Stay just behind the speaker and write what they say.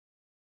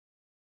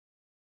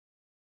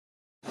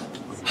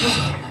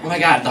Oh my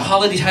god, the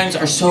holiday times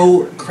are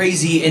so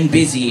crazy and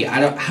busy.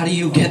 How do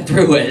you get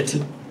through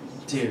it?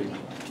 Dude,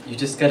 you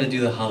just gotta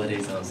do the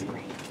holiday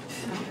zombie.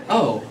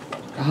 Oh,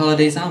 a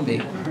holiday zombie.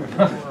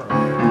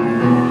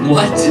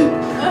 What?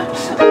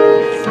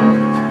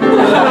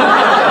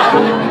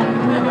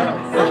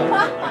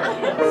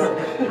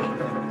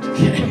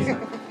 Okay.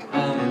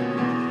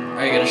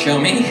 Are you gonna show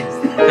me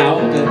how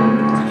to...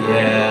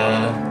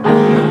 Yeah.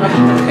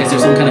 Okay, is there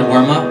some kind of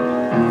warm-up?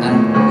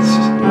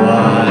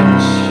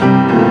 Watch.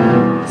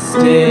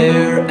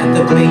 Stare at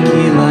the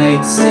blinky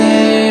lights,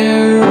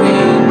 staring.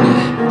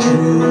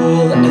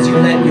 Drool as you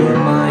let your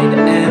mind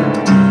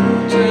empty.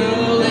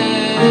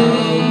 Drooling.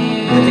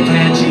 With the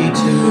catchy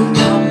tune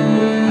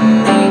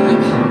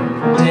humming.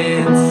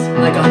 Dance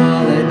like a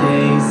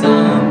holiday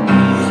zombie.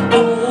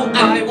 Oh,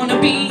 I wanna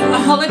be a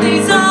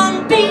holiday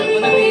zombie. I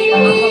wanna be a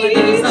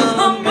holiday zombie.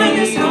 Oh,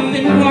 minus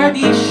hopping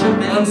party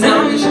shopping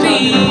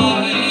zombie.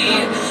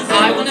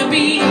 I wanna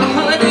be a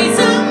holiday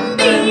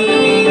zombie.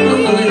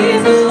 A holiday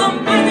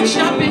zombie. Minus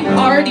shopping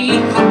party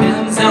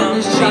hopping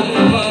zombie.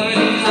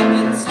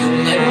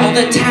 Let all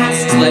the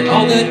tasks, let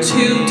all the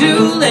to-do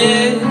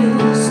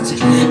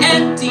lists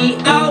empty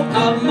out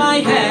of my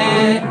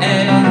head.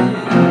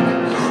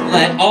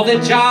 Let all the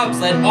jobs,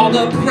 let all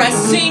the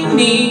pressing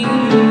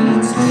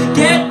needs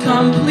get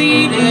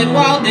completed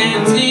while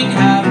dancing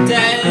half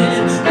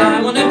dead.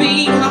 I wanna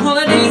be a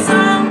holiday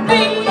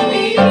zombie.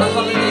 A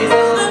holiday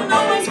zombie. I'm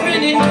always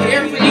grinning,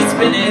 carefree,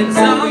 spinning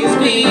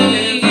zombie.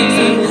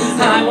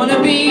 I wanna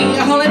be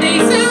a holiday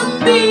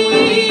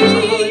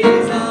zombie.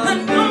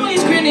 I'm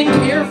always grinning,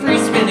 carefree,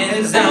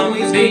 spinning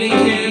zombie.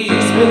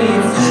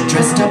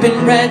 Dressed up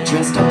in red,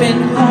 dressed up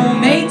in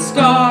homemade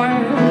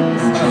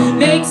scarves,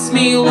 makes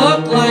me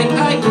look like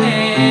I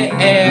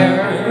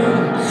care.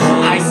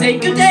 I say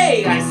good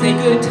day, I say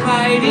good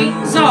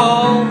tidings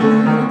all,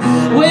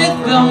 with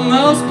the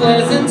most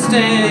pleasant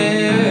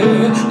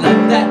stare.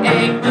 Let the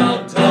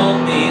eggnog dull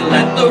me,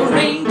 let the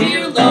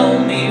reindeer lull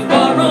me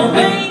far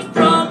away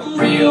from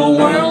real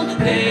world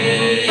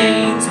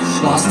pains.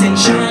 Lost in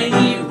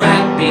shiny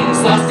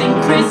wrappings, lost in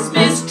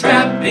Christmas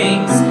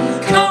trappings.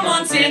 Come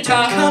on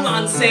Santa, come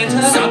on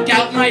Santa, suck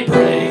out my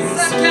brains,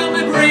 suck out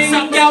my brains,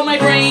 suck out my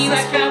brains,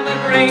 suck out my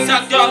brains,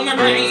 suck out my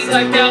brains,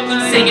 suck out my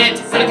brains. Sing it,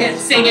 suck it,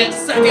 sing it,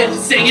 suck it,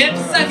 sing it,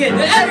 suck it,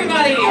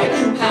 everybody!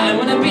 I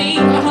wanna be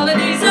a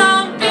holiday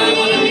zombie. I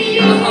wanna be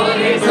a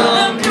holiday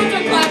zombie.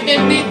 Counter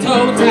clapping, big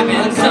toe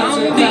tapping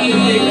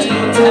zombie.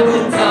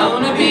 I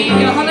wanna be a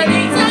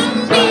holiday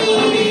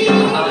zombie. A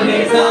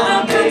holiday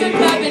zombie. Counter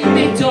clapping,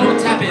 big toe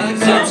tapping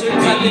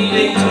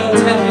zombie.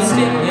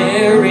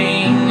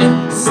 Staring,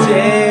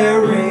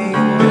 Staring.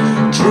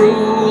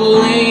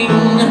 drooling,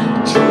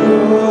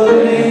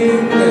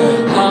 Drooling.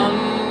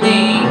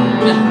 humming.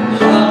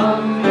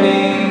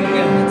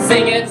 Humming.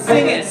 Sing it,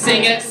 sing it,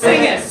 sing it,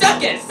 sing it,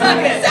 suck it, suck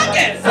it, suck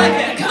it, suck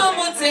it. Come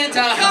on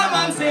Santa, come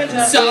on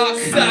Santa, suck,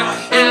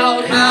 suck.